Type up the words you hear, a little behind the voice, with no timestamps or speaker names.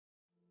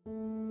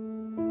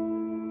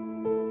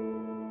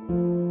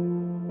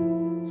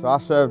So I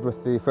served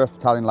with the 1st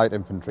Battalion Light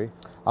Infantry.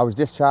 I was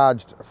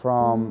discharged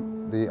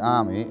from the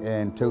Army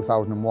in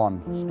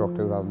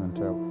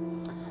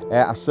 2001/2002.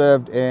 I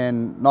served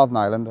in Northern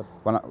Ireland.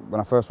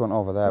 When I first went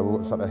over there, we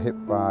were sort of hit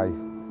by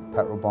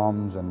petrol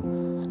bombs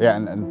and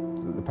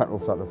the petrol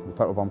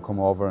bomb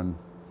come over and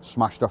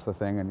smashed off the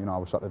thing, and I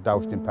was sort of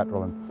doused in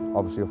petrol and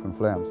obviously up in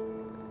flames.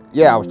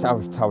 Yeah, I was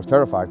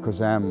terrified because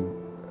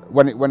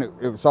when it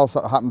was all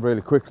sort of happened really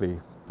quickly,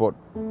 but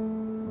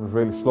it was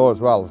really slow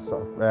as well.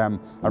 So, I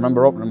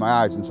remember opening my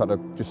eyes and sort of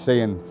just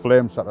seeing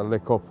flames sort of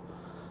lick up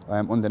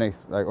underneath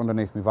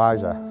my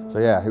visor. So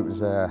yeah, it was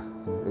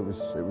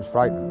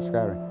frightening, it was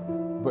scary.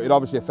 But it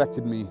obviously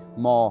affected me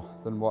more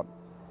than what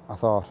I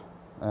thought,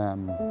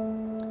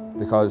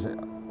 because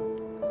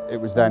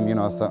it was then,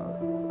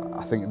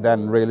 I think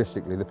then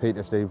realistically the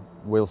PTSD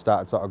wheel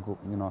started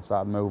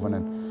started moving,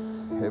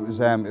 and it was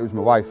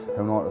my wife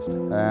who noticed.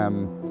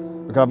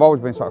 Because I've always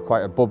been sort of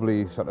quite a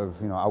bubbly, sort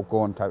of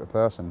outgoing type of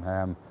person,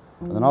 and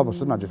then all of a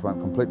sudden I just went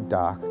completely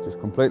dark, just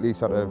completely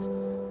sort of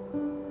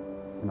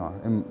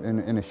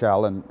in a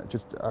shell, and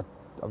I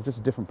was just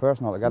a different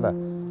person altogether.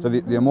 So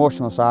the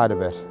emotional side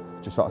of it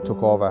just sort of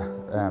took over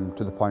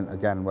to the point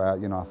again where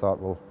I thought,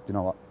 well, you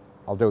know what,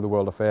 I'll do the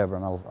world a favour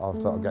and I'll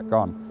sort of get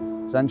gone.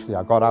 Essentially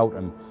I got out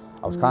and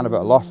I was kind of at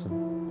a loss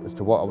as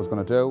to what I was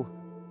going to do.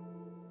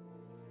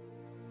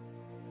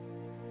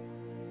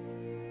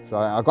 So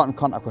I got in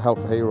contact with Help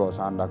for Heroes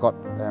and I got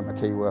a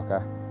key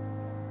worker,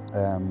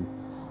 and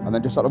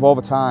then just sort of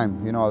over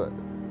time,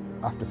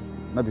 after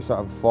maybe sort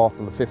of the 4th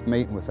or the 5th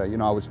meeting with her,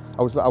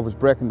 I was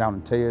breaking down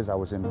in tears. I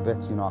was in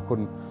bits. I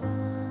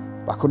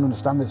couldn't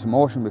understand this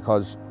emotion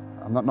because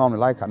I'm not normally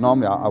like that.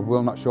 Normally I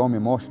will not show me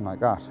emotion like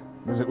that.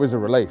 It was a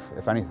relief,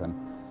 if anything.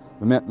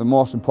 The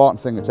most important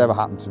thing that's ever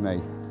happened to me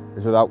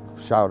is without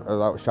a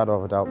shadow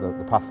of a doubt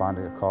the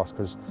Pathfinder course,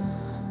 because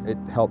it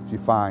helps you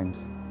find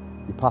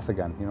your path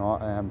again.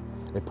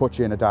 It puts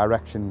you in a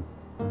direction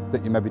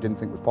that you maybe didn't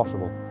think was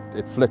possible.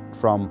 It flipped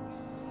from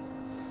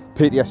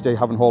PTSD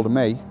having hold of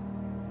me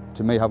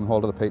to me having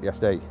hold of the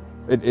PTSD.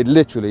 It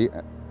literally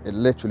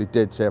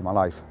did save my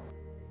life.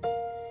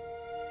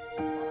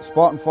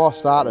 Sport and Force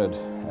started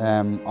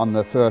on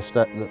the first,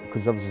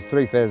 because there was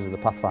 3 phases of the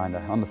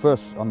Pathfinder. On the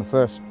first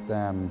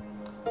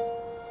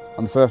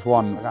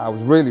one, I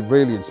was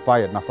really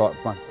inspired, and I thought,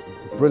 man,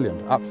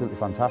 brilliant, absolutely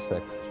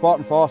fantastic. Sport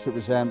and Force, it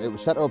was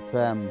set up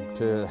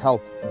to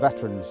help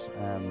veterans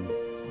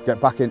get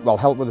back in, well,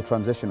 help with the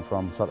transition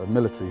from sort of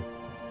military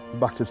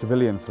back to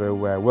civilian through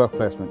work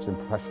placements in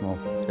professional.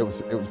 It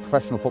was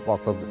professional football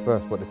clubs at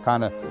first, but it's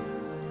kind of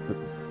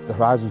the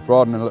horizon's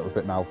broadening a little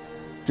bit now.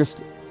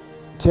 Just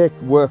take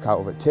work out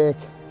of it, take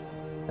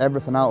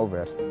everything out of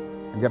it,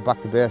 and get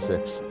back to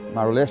basics.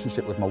 My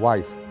relationship with my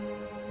wife,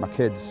 my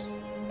kids,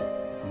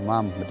 my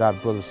mum, my dad,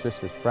 brothers,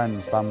 sisters,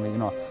 friends, family,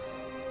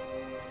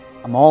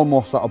 I'm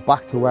almost sort of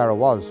back to where I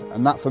was,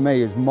 and that for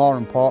me is more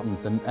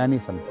important than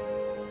anything.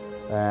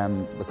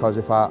 Because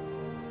if I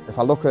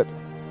look at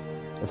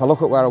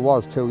where I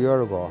was 2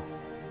 years ago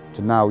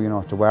to now,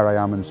 to where I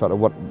am and sort of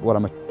what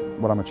I'm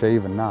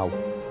achieving now,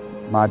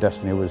 my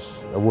destiny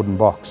was a wooden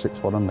box 6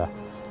 foot under.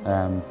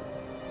 And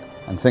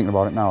thinking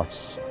about it now,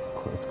 it's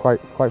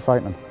quite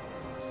frightening.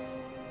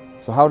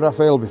 So how did I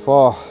feel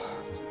before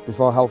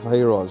Help for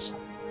Heroes?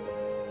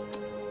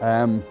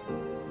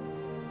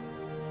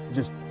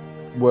 Just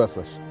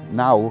worthless.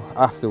 Now,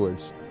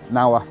 afterwards,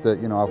 after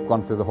I've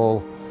gone through the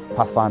whole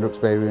Pathfinder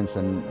experience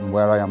and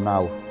where I am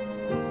now,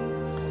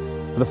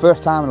 for the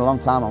first time in a long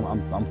time,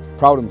 I'm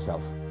proud of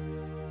myself.